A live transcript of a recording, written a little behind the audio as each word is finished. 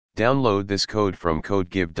Download this code from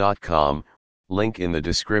codegive.com, link in the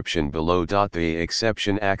description below. The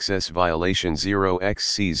exception access violation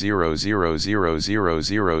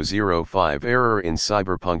 0xc0000005 error in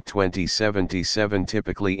Cyberpunk 2077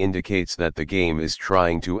 typically indicates that the game is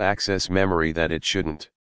trying to access memory that it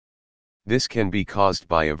shouldn't. This can be caused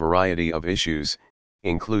by a variety of issues,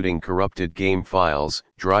 including corrupted game files,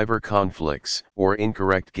 driver conflicts, or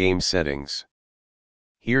incorrect game settings.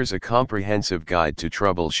 Here's a comprehensive guide to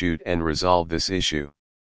troubleshoot and resolve this issue.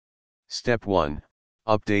 Step 1.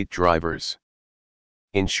 Update drivers.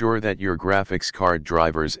 Ensure that your graphics card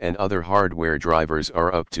drivers and other hardware drivers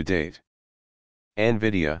are up to date.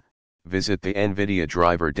 NVIDIA. Visit the NVIDIA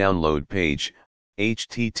driver download page,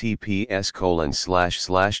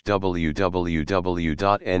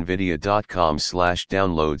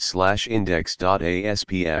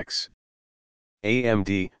 https://www.nvidia.com/download/index.aspx.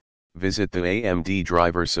 AMD. Visit the AMD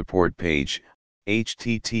driver support page,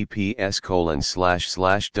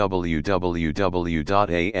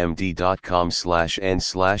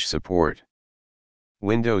 https://www.amd.com/n/support.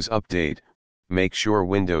 Windows Update. Make sure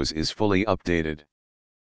Windows is fully updated.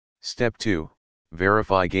 Step 2.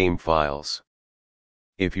 Verify game files.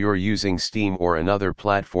 If you're using Steam or another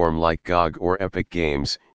platform like GOG or Epic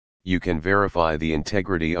Games, you can verify the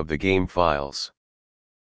integrity of the game files.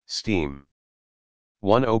 Steam.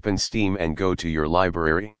 1. Open Steam and go to your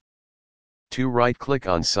library. 2. Right-click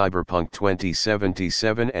on Cyberpunk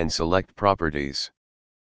 2077 and select Properties.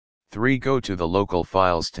 3. Go to the Local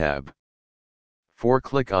Files tab. 4.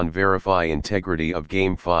 Click on Verify Integrity of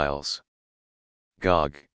Game Files.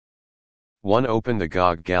 GOG. 1. Open the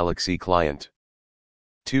GOG Galaxy client.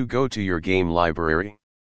 2. Go to your game library.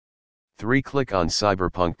 3. Click on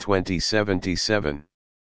Cyberpunk 2077.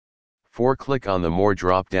 4. Click on the More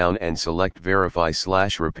drop-down and select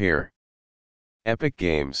Verify/Repair. Epic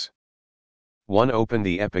Games. 1. Open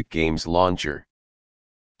the Epic Games launcher.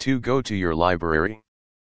 2. Go to your library.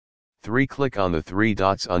 3. Click on the 3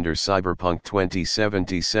 dots under Cyberpunk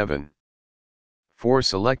 2077. 4.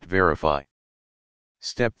 Select Verify.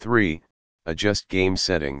 Step 3. Adjust game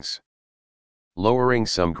settings. Lowering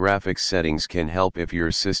some graphics settings can help if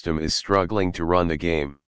your system is struggling to run the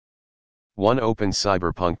game. 1. Open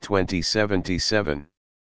Cyberpunk 2077.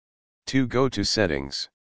 2. Go to Settings.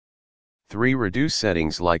 3. Reduce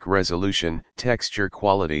settings like resolution, texture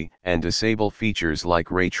quality, and disable features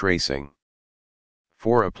like ray tracing.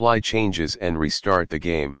 4. Apply changes and restart the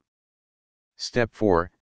game. Step 4.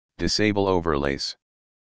 Disable overlays.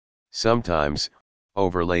 Sometimes,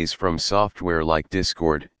 overlays from software like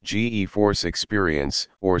Discord, GeForce Experience,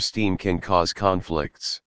 or Steam can cause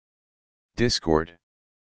conflicts. Discord.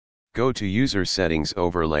 Go to User Settings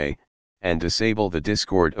Overlay, and disable the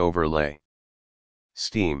Discord overlay.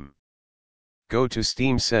 Steam. Go to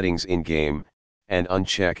Steam Settings in-game, and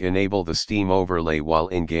uncheck Enable the Steam overlay while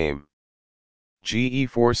in-game.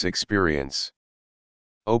 GeForce Experience.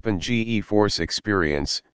 Open GeForce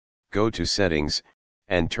Experience, go to Settings,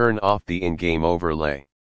 and turn off the in-game overlay.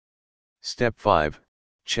 Step 5.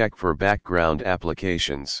 Check for background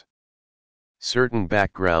applications. Certain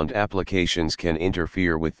background applications can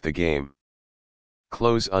interfere with the game.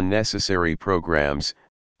 Close unnecessary programs,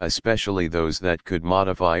 especially those that could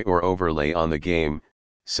modify or overlay on the game,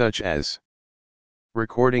 such as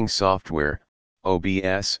recording software,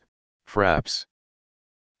 OBS, Fraps,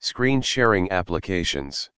 screen sharing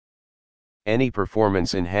applications, any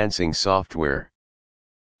performance-enhancing software.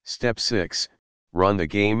 Step 6. Run the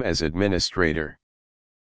game as administrator.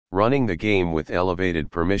 Running the game with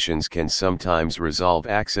elevated permissions can sometimes resolve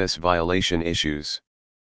access violation issues.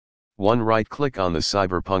 1. Right-click on the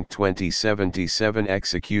Cyberpunk 2077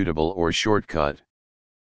 executable or shortcut.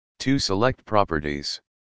 2. Select Properties.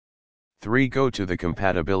 3. Go to the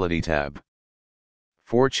Compatibility tab.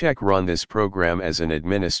 4. Check Run this program as an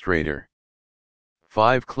administrator.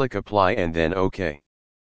 5. Click Apply and then OK.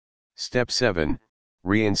 Step 7.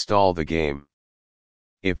 Reinstall the game.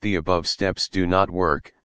 If the above steps do not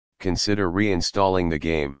work, consider reinstalling the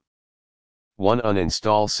game. 1.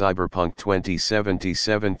 Uninstall Cyberpunk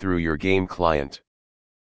 2077 through your game client.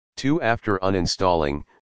 2. After uninstalling,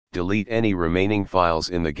 delete any remaining files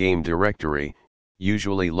in the game directory,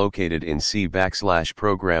 usually located in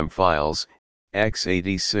C/program files,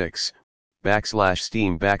 x86,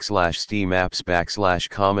 /steam /steam apps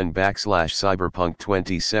 /common /cyberpunk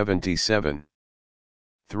 2077.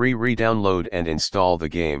 3. Re-download and install the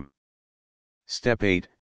game. Step 8.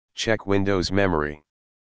 Check Windows memory.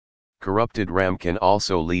 Corrupted RAM can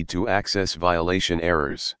also lead to access violation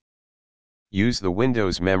errors. Use the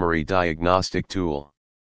Windows Memory Diagnostic tool.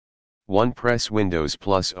 1. Press Windows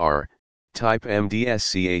 +R, type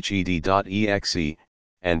mdsched.exe,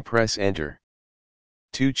 and press enter.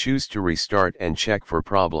 2. Choose to restart and check for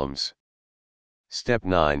problems. Step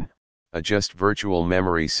 9. Adjust virtual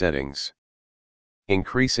memory settings.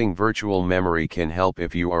 Increasing virtual memory can help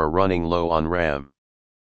if you are running low on RAM.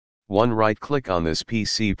 1. Right-click on this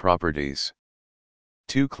PC properties.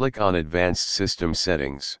 2. Click on Advanced System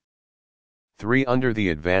Settings. 3. Under the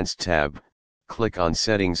Advanced tab, click on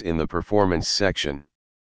Settings in the Performance section.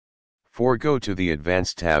 4. Go to the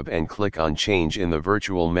Advanced tab and click on Change in the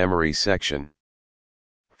Virtual Memory section.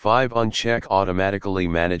 5. Uncheck Automatically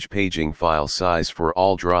Manage Paging File Size for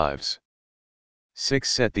all drives. 6.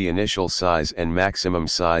 Set the initial size and maximum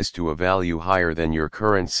size to a value higher than your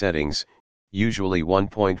current settings, usually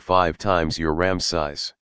 1.5 times your RAM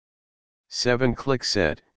size. 7. Click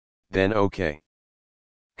Set, then OK.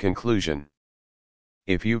 Conclusion.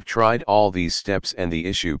 If you've tried all these steps and the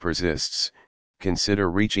issue persists, consider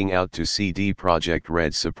reaching out to CD Projekt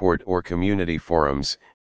Red support or community forums,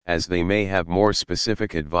 as they may have more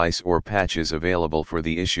specific advice or patches available for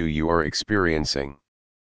the issue you are experiencing.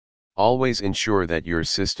 Always ensure that your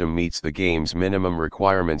system meets the game's minimum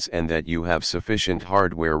requirements and that you have sufficient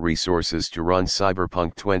hardware resources to run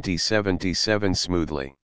Cyberpunk 2077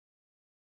 smoothly.